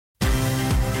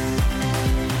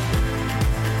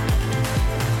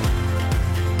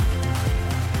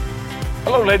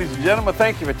Hello, ladies and gentlemen.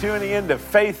 Thank you for tuning in to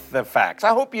Faith the Facts.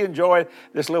 I hope you enjoyed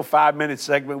this little 5-minute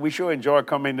segment. We sure enjoy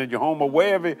coming into your home or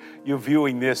wherever you're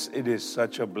viewing this. It is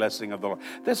such a blessing of the Lord.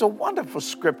 There's a wonderful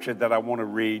scripture that I want to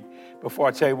read before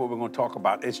I tell you what we're going to talk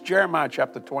about. It's Jeremiah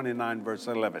chapter 29, verse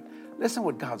 11. Listen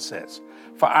what God says.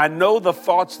 For I know the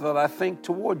thoughts that I think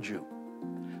toward you,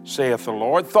 saith the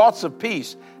Lord, thoughts of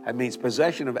peace. That means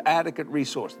possession of adequate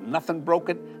resource, nothing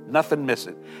broken, nothing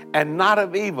missing, and not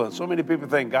of evil. So many people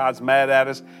think God's mad at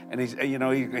us and he's going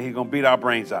to beat our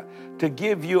brains out. To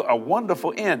give you a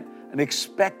wonderful end, an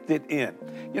expected end.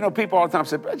 People all the time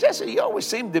say, but Jesse, you always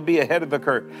seem to be ahead of the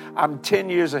curve. I'm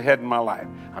 10 years ahead in my life.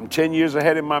 I'm 10 years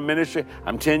ahead in my ministry.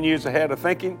 I'm 10 years ahead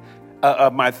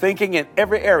of my thinking in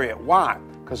every area. Why?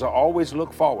 Because I always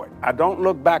look forward. I don't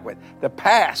look backward. The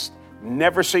past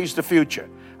never sees the future.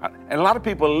 And a lot of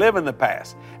people live in the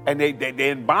past, and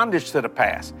they're in bondage to the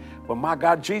past. But my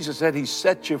God, Jesus said he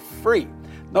set you free.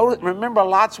 Remember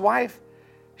Lot's wife?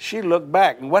 She looked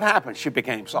back, and what happened? She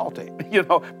became salty,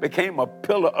 became a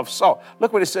pillar of salt.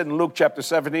 Look what it said in Luke chapter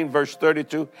 17, verse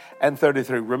 32 and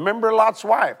 33. Remember Lot's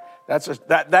wife.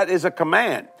 That is a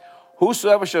command.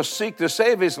 Whosoever shall seek to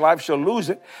save his life shall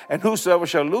lose it, and whosoever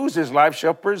shall lose his life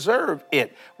shall preserve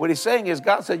it. What he's saying is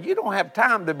God said, you don't have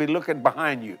time to be looking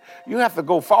behind you. You have to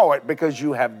go forward because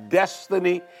you have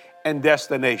destiny and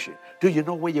destination. Do you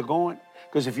know where you're going?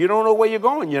 Because if you don't know where you're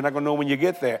going, you're not going to know when you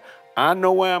get there. I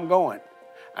know where I'm going,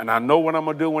 and I know what I'm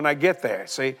going to do when I get there.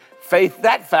 See, faith,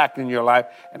 that fact in your life,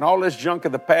 and all this junk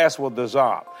of the past will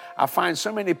dissolve. I find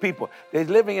so many people, they're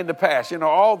living in the past,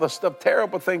 all the stuff,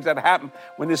 terrible things that happened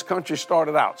when this country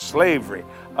started out, slavery,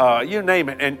 you name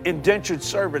it, and indentured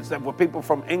servants that were people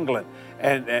from England.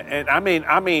 And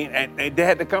they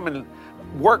had to come and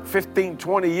work 15,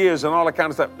 20 years and all that kind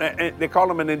of stuff. And they call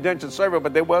them an indentured servant,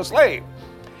 but they were a slave.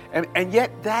 And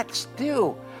yet that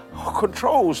still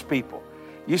controls people.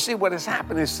 You see, what has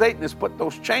happened is Satan has put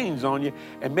those chains on you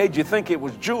and made you think it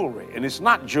was jewelry. And it's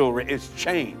not jewelry, it's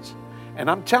chains. And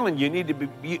I'm telling you,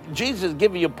 Jesus is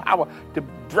giving you power to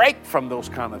break from those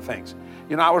kind of things.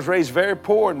 I was raised very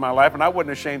poor in my life, and I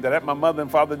wasn't ashamed of that. My mother and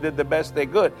father did the best they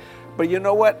could. But you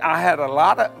know what? I had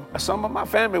some of my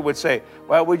family would say,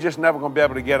 well, we're just never going to be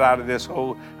able to get out of this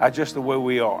hole, just the way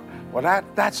we are. Well,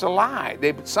 that's a lie.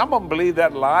 Some of them believe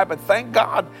that lie, but thank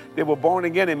God they were born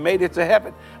again and made it to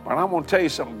heaven. But I'm going to tell you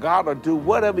something. God will do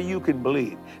whatever you can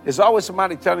believe. There's always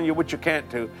somebody telling you what you can't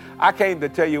do. I came to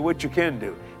tell you what you can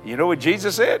do. You know what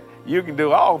Jesus said? You can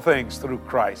do all things through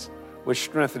Christ, which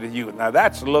strengtheneth you. Now,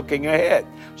 that's looking ahead.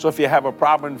 So if you have a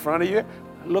problem in front of you,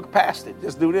 look past it.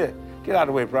 Just do this. Get out of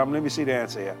the way, problem. Let me see the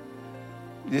answer here.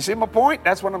 You see my point?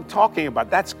 That's what I'm talking about.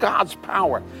 That's God's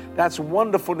power. That's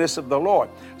wonderfulness of the Lord.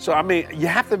 So, you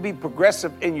have to be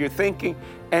progressive in your thinking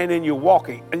and in your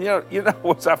walking. And you know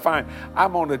what I find?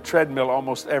 I'm on a treadmill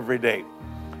almost every day.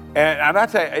 And I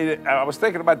tell you, I was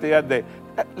thinking about the other day,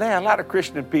 there are a lot of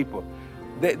Christian people.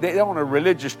 They're on a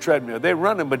religious treadmill. They're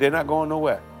running, but they're not going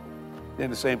nowhere. They're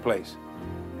in the same place.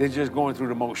 They're just going through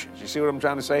the motions. You see what I'm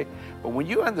trying to say? But when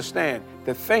you understand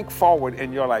to think forward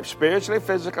in your life, spiritually,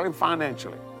 physically, and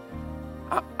financially,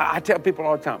 I tell people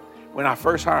all the time, when I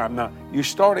first hire them, now, you're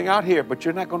starting out here, but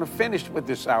you're not going to finish with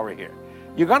this salary here.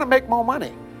 You're going to make more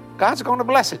money. God's going to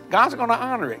bless it. God's going to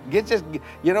honor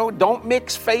it. Don't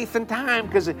mix faith and time,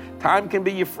 because time can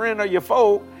be your friend or your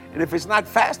foe. And if it's not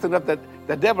fast enough, that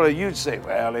the devil will use say,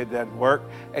 well, it doesn't work,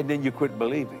 and then you quit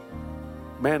believing.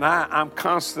 Man, I'm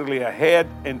constantly ahead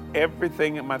in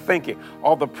everything in my thinking.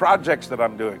 All the projects that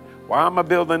I'm doing. Why am I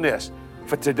building this?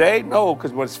 For today? No,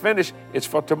 because when it's finished, it's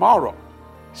for tomorrow.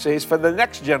 See, it's for the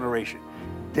next generation.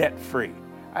 Debt-free.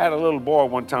 I had a little boy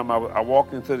one time, I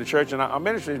walked into the church, and our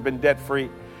ministry has been debt-free.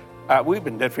 We've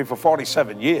been debt-free for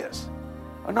 47 years.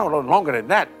 Oh, no, longer than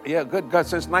that. Yeah, good God,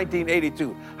 since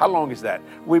 1982. How long is that?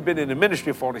 We've been in the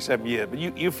ministry 47 years, but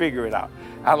you figure it out.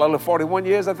 41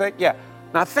 years, I think? Yeah.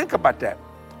 Now think about that.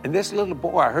 And this little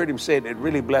boy, I heard him say it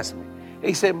really blessed me.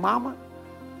 He said, Mama,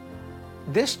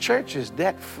 this church is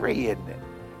debt-free, isn't it?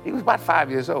 He was about 5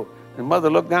 years old. The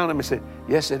mother looked down at him and said,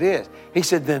 yes, it is. He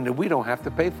said, then we don't have to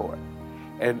pay for it.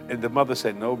 And the mother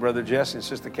said, no, Brother Jesse and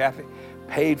Sister Kathy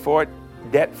paid for it,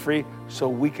 debt-free, so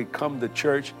we could come to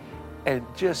church and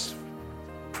just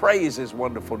praise his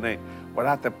wonderful name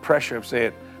without the pressure of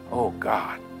saying, oh,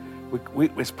 God,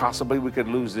 it's possibly we could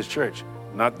lose this church.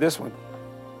 Not this one.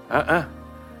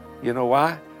 You know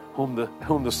why? Whom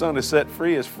the Son has set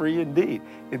free is free indeed.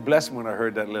 It blessed me when I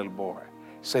heard that little boy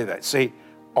say that. See,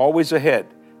 always ahead,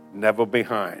 never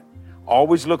behind.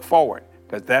 Always look forward,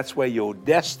 because that's where your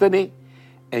destiny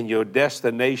and your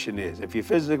destination is. If you're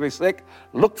physically sick,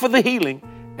 look for the healing,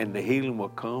 and the healing will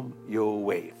come your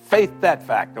way. Faith that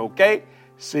fact, okay?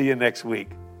 See you next week.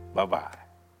 Bye-bye.